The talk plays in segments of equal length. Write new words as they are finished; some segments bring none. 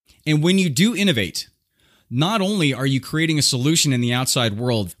And when you do innovate, not only are you creating a solution in the outside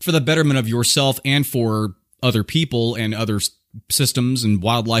world for the betterment of yourself and for other people and other systems and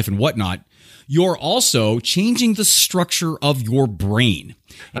wildlife and whatnot, you're also changing the structure of your brain.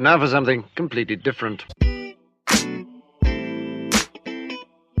 And now for something completely different.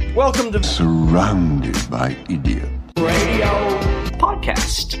 Welcome to Surrounded by Idiots Radio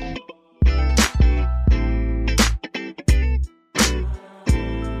Podcast.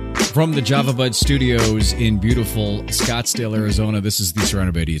 From the Java Bud Studios in beautiful Scottsdale, Arizona, this is the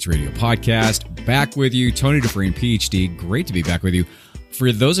Surrounded by Idiots Radio Podcast. Back with you, Tony Dufresne, PhD. Great to be back with you.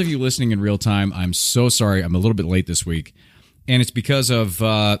 For those of you listening in real time, I'm so sorry. I'm a little bit late this week. And it's because of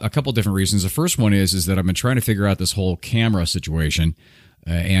a couple different reasons. The first one is that I've been trying to figure out this whole camera situation.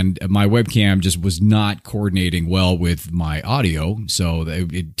 And my webcam just was not coordinating well with my audio, so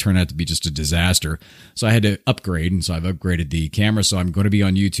it turned out to be just a disaster. So I had to upgrade, and so I've upgraded the camera, so I'm going to be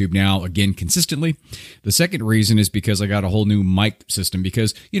on YouTube now, again, consistently. The second reason is because I got a whole new mic system,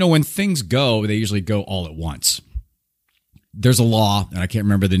 because, you know, when things go, they usually go all at once. There's a law, and I can't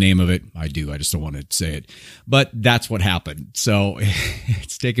remember the name of it. I just don't want to say it. But that's what happened. So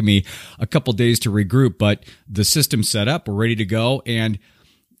it's taken me a couple days to regroup, but the system's set up. We're ready to go. And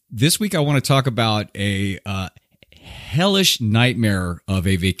this week I want to talk about a hellish nightmare of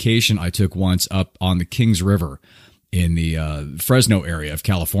a vacation I took once up on the Kings River in the Fresno area of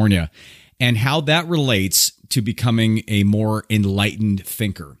California, and how that relates to becoming a more enlightened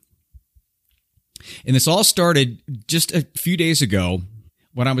thinker. And this all started just a few days ago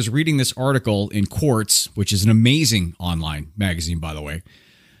when I was reading this article in Quartz, which is an amazing online magazine, by the way.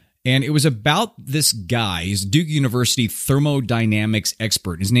 And it was about this guy. He's a Duke University thermodynamics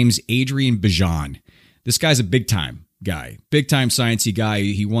expert. His name is Adrian Bejan. This guy's a big-time guy, big-time sciencey guy.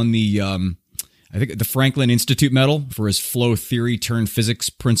 He won the, I think, the Franklin Institute Medal for his flow theory turned physics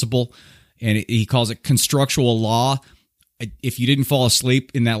principle. And he calls it constructual law. If you didn't fall asleep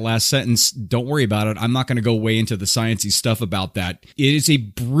in that last sentence, don't worry about it. I'm not going to go way into the sciencey stuff about that. It is a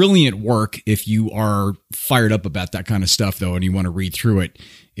brilliant work if you are fired up about that kind of stuff, though, and you want to read through it.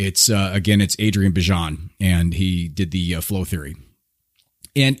 It's, again, it's Adrian Bejan, and he did the flow theory.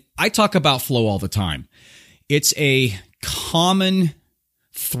 And I talk about flow all the time. It's a common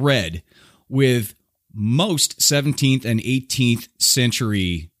thread with most 17th and 18th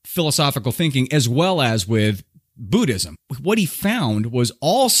century philosophical thinking, as well as with Buddhism. What he found was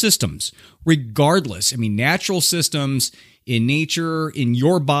all systems, regardless, natural systems in nature, in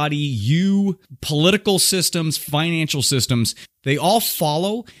your body, you, political systems, financial systems, they all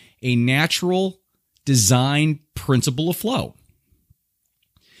follow a natural design principle of flow.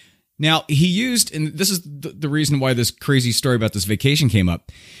 Now, he used, and this is the reason why this crazy story about this vacation came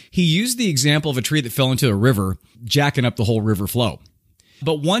up, he used the example of a tree that fell into a river, jacking up the whole river flow.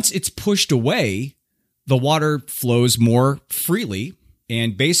 But once it's pushed away, the water flows more freely,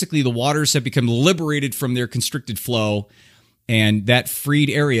 and basically the waters have become liberated from their constricted flow, and that freed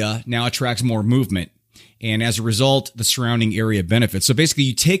area now attracts more movement. And as a result, the surrounding area benefits. So basically,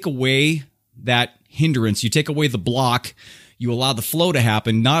 you take away that hindrance, you take away the block, you allow the flow to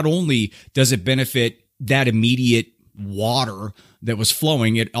happen. Not only does it benefit that immediate water that was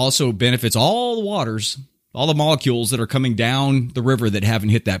flowing, it also benefits all the waters, all the molecules that are coming down the river that haven't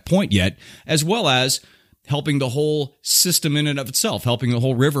hit that point yet, as well as helping the whole system in and of itself, helping the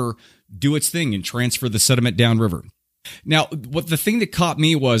whole river do its thing and transfer the sediment downriver. Now, the thing that caught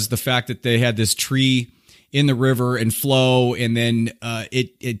me was the fact that they had this tree in the river and flow, and then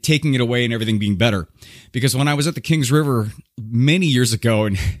it taking it away and everything being better. Because when I was at the Kings River many years ago,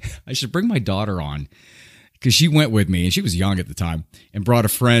 and I should bring my daughter on, because she went with me, and she was young at the time, and brought a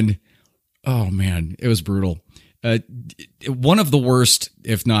friend. Oh, man, it was brutal. One of the worst,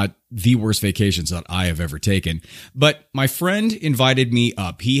 if not the worst vacations that I have ever taken. But my friend invited me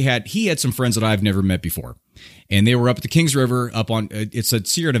up. He had some friends that I've never met before. And they were up at the Kings River, up on, it's a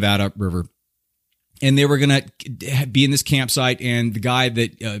Sierra Nevada river. And they were going to be in this campsite. And the guy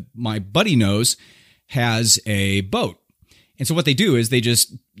that my buddy knows has a boat. And so what they do is they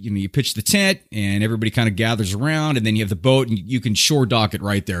just, you pitch the tent and everybody kind of gathers around, and then you have the boat and you can shore dock it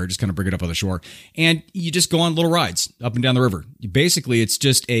right there, just kind of bring it up on the shore. And you just go on little rides up and down the river. Basically, it's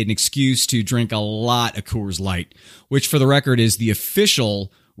just an excuse to drink a lot of Coors Light, which for the record is the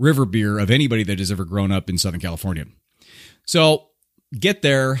official river beer of anybody that has ever grown up in Southern California. So get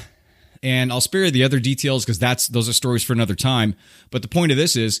there, and I'll spare you the other details because those are stories for another time. But the point of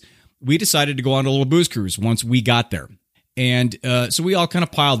this is we decided to go on a little booze cruise once we got there. And so we all kind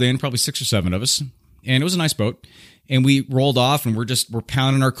of piled in, probably 6 or 7 of us, and it was a nice boat. And we rolled off, and we're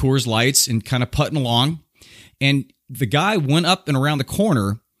pounding our Coors Lights and kind of putting along. And the guy went up and around the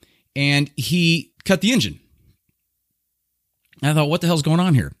corner, and he cut the engine. And I thought, what the hell's going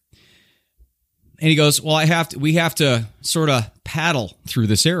on here? And he goes, well, we have to sort of paddle through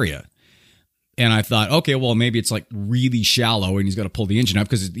this area. And I thought, okay, well, maybe it's like really shallow and he's got to pull the engine up,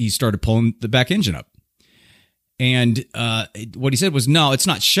 because he started pulling the back engine up. And what he said was, no, it's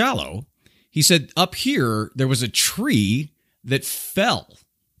not shallow. He said, up here, there was a tree that fell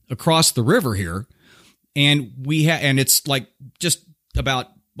across the river here. And and it's like just about,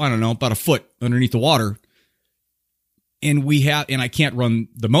 I don't know, about a foot underneath the water. And I can't run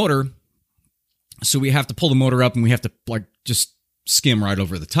the motor. So we have to pull the motor up and we have to like just skim right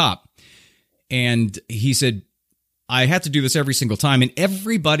over the top. And he said, I had to do this every single time. And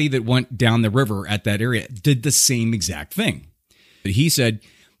everybody that went down the river at that area did the same exact thing. But he said,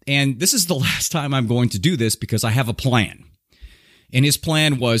 and this is the last time I'm going to do this because I have a plan. And his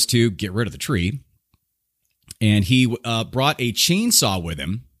plan was to get rid of the tree. And he brought a chainsaw with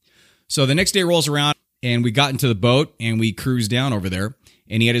him. So the next day rolls around and we got into the boat and we cruised down over there.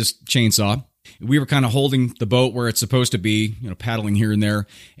 And he had his chainsaw. We were kind of holding the boat where it's supposed to be, paddling here and there.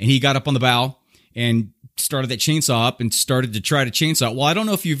 And he got up on the bow and started that chainsaw up and started to try to chainsaw. Well, I don't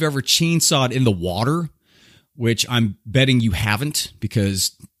know if you've ever chainsawed in the water, which I'm betting you haven't,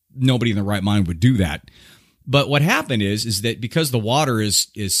 because nobody in their right mind would do that. But what happened is that because the water is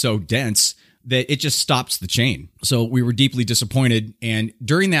so dense that it just stops the chain. So we were deeply disappointed. And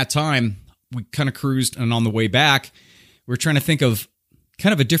during that time, we kind of cruised, and on the way back, we were trying to think of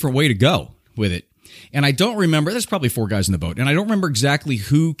kind of a different way to go with it. And I don't remember, there's probably 4 guys in the boat, and I don't remember exactly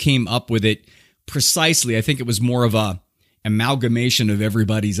who came up with it precisely. I think it was more of a amalgamation of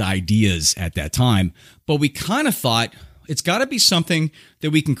everybody's ideas at that time. But we kind of thought it's got to be something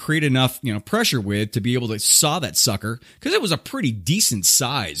that we can create enough, pressure with to be able to saw that sucker, because it was a pretty decent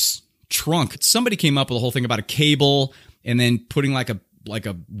size trunk. Somebody came up with a whole thing about a cable and then putting like a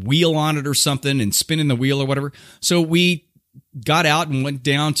wheel on it or something and spinning the wheel or whatever. So we got out and went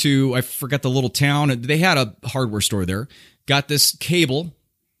down to, I forgot the little town. They had a hardware store there. Got this cable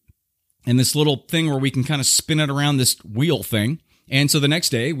and this little thing where we can kind of spin it around this wheel thing. And so the next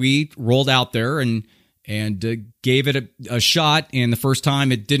day we rolled out there and gave it a shot. And the first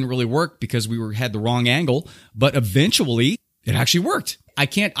time it didn't really work because we had the wrong angle, but eventually it actually worked. I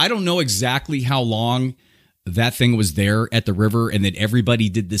don't know exactly how long that thing was there at the river and that everybody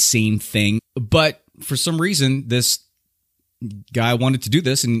did the same thing. But for some reason, this guy wanted to do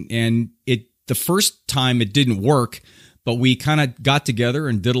this, and the first time it didn't work, but we kind of got together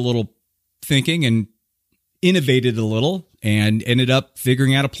and did a little thinking and innovated a little and ended up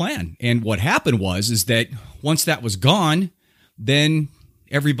figuring out a plan. And what happened is that once that was gone, then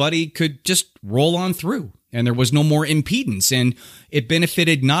everybody could just roll on through and there was no more impedance. And it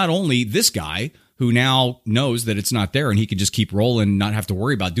benefited not only this guy, who now knows that it's not there and he can just keep rolling and not have to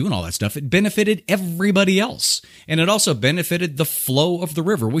worry about doing all that stuff. It benefited everybody else. And it also benefited the flow of the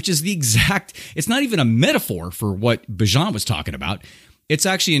river, which is it's not even a metaphor for what Bajan was talking about. It's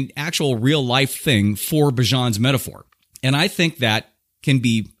actually an actual real life thing for Bajan's metaphor. And I think that can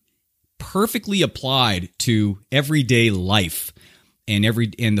be perfectly applied to everyday life and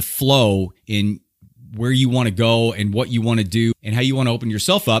the flow in where you want to go and what you want to do and how you want to open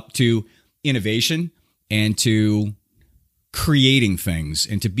yourself up to innovation and to creating things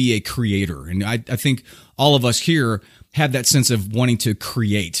and to be a creator. And I think all of us here have that sense of wanting to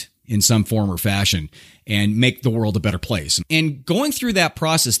create in some form or fashion and make the world a better place. And going through that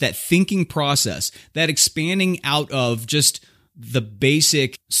process, that thinking process, that expanding out of just the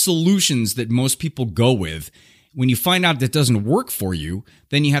basic solutions that most people go with, when you find out that doesn't work for you,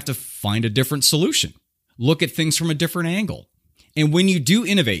 then you have to find a different solution. Look at things from a different angle. And when you do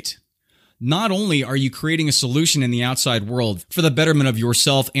innovate, not only are you creating a solution in the outside world for the betterment of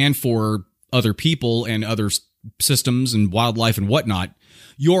yourself and for other people and other systems and wildlife and whatnot,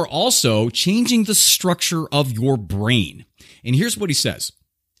 you're also changing the structure of your brain. And here's what he says.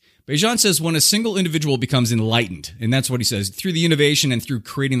 Bajan says, when a single individual becomes enlightened, and that's what he says, through the innovation and through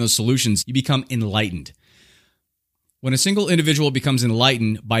creating those solutions, you become enlightened. When a single individual becomes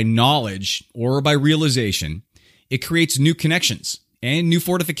enlightened by knowledge or by realization, it creates new connections and new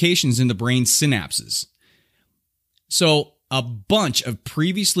fortifications in the brain's synapses. So a bunch of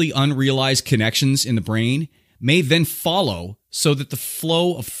previously unrealized connections in the brain may then follow so that the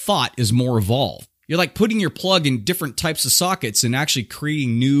flow of thought is more evolved. You're like putting your plug in different types of sockets and actually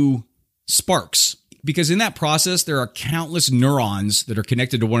creating new sparks. Because in that process, there are countless neurons that are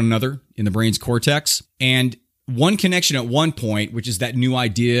connected to one another in the brain's cortex. And one connection at one point, which is that new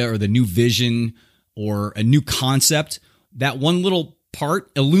idea or the new vision or a new concept, that one little part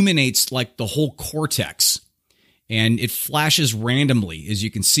illuminates like the whole cortex and it flashes randomly, as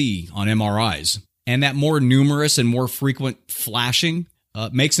you can see on MRIs. And that more numerous and more frequent flashing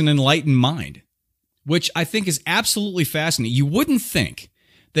makes an enlightened mind, which I think is absolutely fascinating. You wouldn't think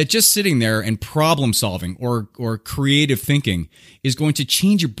that just sitting there and problem solving or creative thinking is going to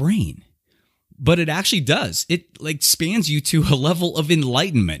change your brain. But it actually does. It expands you to a level of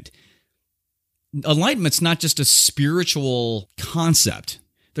enlightenment. Enlightenment's not just a spiritual concept.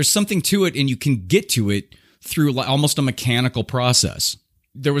 There's something to it, and you can get to it through almost a mechanical process.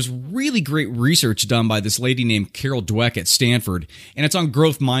 There was really great research done by this lady named Carol Dweck at Stanford, and it's on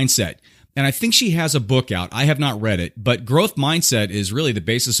growth mindset. And I think she has a book out. I have not read it, but growth mindset is really the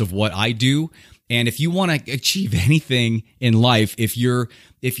basis of what I do. And if you want to achieve anything in life, if you're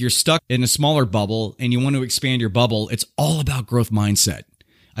stuck in a smaller bubble and you want to expand your bubble, it's all about growth mindset.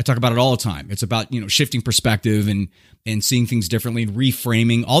 I talk about it all the time. It's about, shifting perspective and seeing things differently and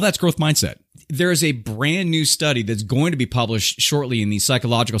reframing. All that's growth mindset. There is a brand new study that's going to be published shortly in the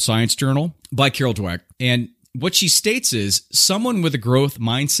Psychological Science Journal by Carol Dweck. And what she states is someone with a growth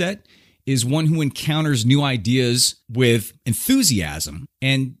mindset is one who encounters new ideas with enthusiasm,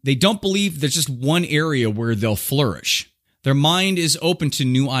 and they don't believe there's just one area where they'll flourish. Their mind is open to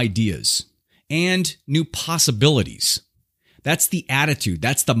new ideas and new possibilities. That's the attitude.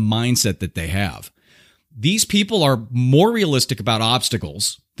 That's the mindset that they have. These people are more realistic about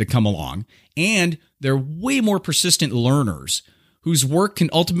obstacles that come along, and they're way more persistent learners whose work can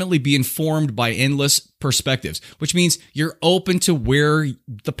ultimately be informed by endless perspectives, which means you're open to where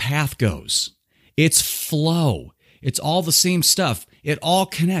the path goes. It's flow. It's all the same stuff. It all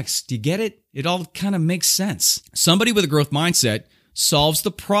connects. Do you get it? It all kind of makes sense. Somebody with a growth mindset solves the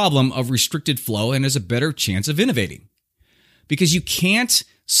problem of restricted flow and has a better chance of innovating. Because you can't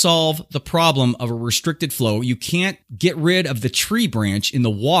solve the problem of a restricted flow. You can't get rid of the tree branch in the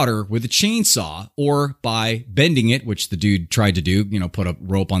water with a chainsaw or by bending it, which the dude tried to do, put a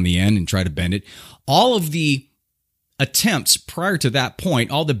rope on the end and try to bend it. All of the attempts prior to that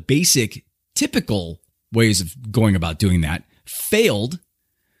point, all the basic, typical ways of going about doing that failed.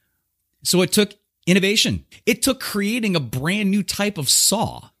 So it took innovation. It took creating a brand new type of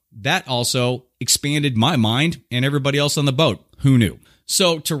saw. That also expanded my mind and everybody else on the boat. Who knew?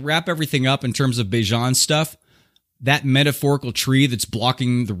 So to wrap everything up in terms of Bejan's stuff, that metaphorical tree that's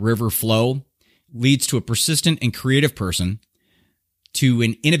blocking the river flow leads to a persistent and creative person to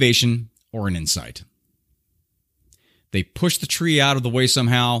an innovation or an insight. They push the tree out of the way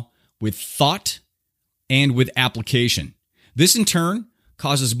somehow with thought and with application. This in turn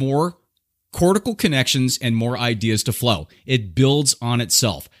causes more cortical connections and more ideas to flow. It builds on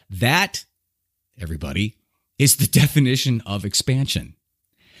itself. That, everybody, is the definition of expansion.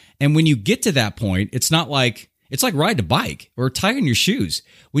 And when you get to that point, it's like riding a bike or tying your shoes.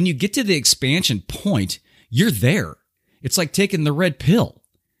 When you get to the expansion point, you're there. It's like taking the red pill.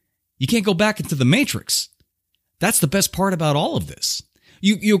 You can't go back into the matrix. That's the best part about all of this.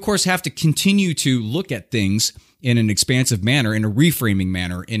 You of course have to continue to look at things in an expansive manner, in a reframing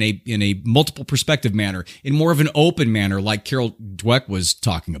manner, in a multiple perspective manner, in more of an open manner like Carol Dweck was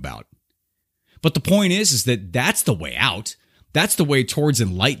talking about. But the point is that that's the way out. That's the way towards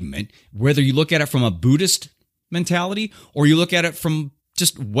enlightenment, whether you look at it from a Buddhist mentality or you look at it from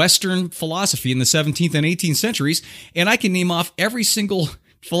just Western philosophy in the 17th and 18th centuries. And I can name off every single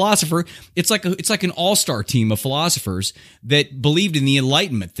philosopher. It's like an all-star team of philosophers that believed in the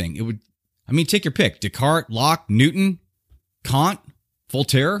Enlightenment thing. Take your pick. Descartes, Locke, Newton, Kant,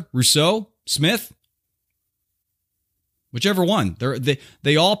 Voltaire, Rousseau, Smith. Whichever one.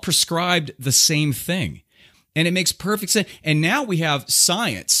 They all prescribed the same thing. And it makes perfect sense. And now we have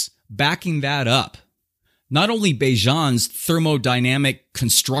science backing that up. Not only Bejan's thermodynamic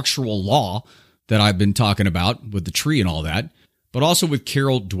constructural law that I've been talking about with the tree and all that, but also with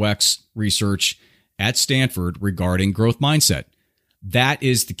Carol Dweck's research at Stanford regarding growth mindset. That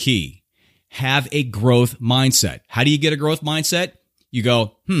is the key. Have a growth mindset. How do you get a growth mindset? You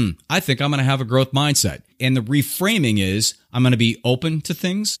go, I think I'm going to have a growth mindset. And the reframing is, I'm going to be open to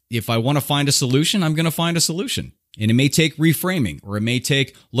things. If I want to find a solution, I'm going to find a solution. And it may take reframing, or it may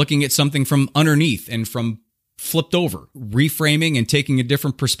take looking at something from underneath and from flipped over. Reframing and taking a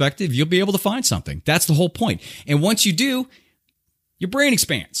different perspective, you'll be able to find something. That's the whole point. And once you do, your brain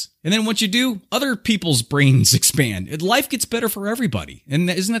expands. And then once you do, other people's brains expand. And life gets better for everybody. And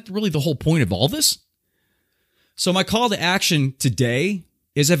isn't that really the whole point of all this? So my call to action today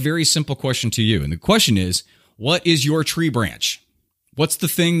is a very simple question to you. And the question is, what is your tree branch? What's the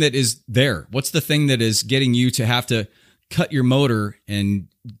thing that is there? What's the thing that is getting you to have to cut your motor and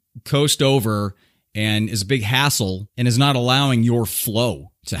coast over and is a big hassle and is not allowing your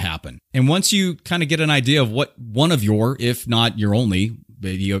flow to happen. And once you kind of get an idea of what one of your, if not your only,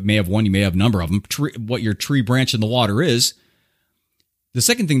 you may have one, you may have a number of them, what your tree branch in the water is, the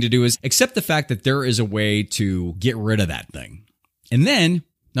second thing to do is accept the fact that there is a way to get rid of that thing. And then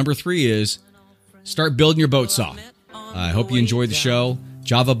number 3 is start building your boat saw. I hope you enjoyed the show.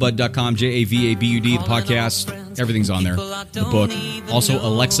 JavaBud.com, JAVABUD, the podcast. Everything's on there. The book. Also,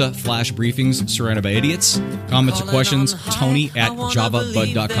 Alexa flash briefings surrounded by idiots. Comments or questions, Tony at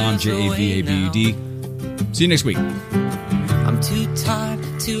JavaBud.com, JAVABUD. See you next week. I'm too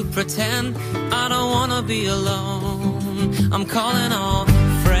tired to pretend I don't want to be alone. I'm calling all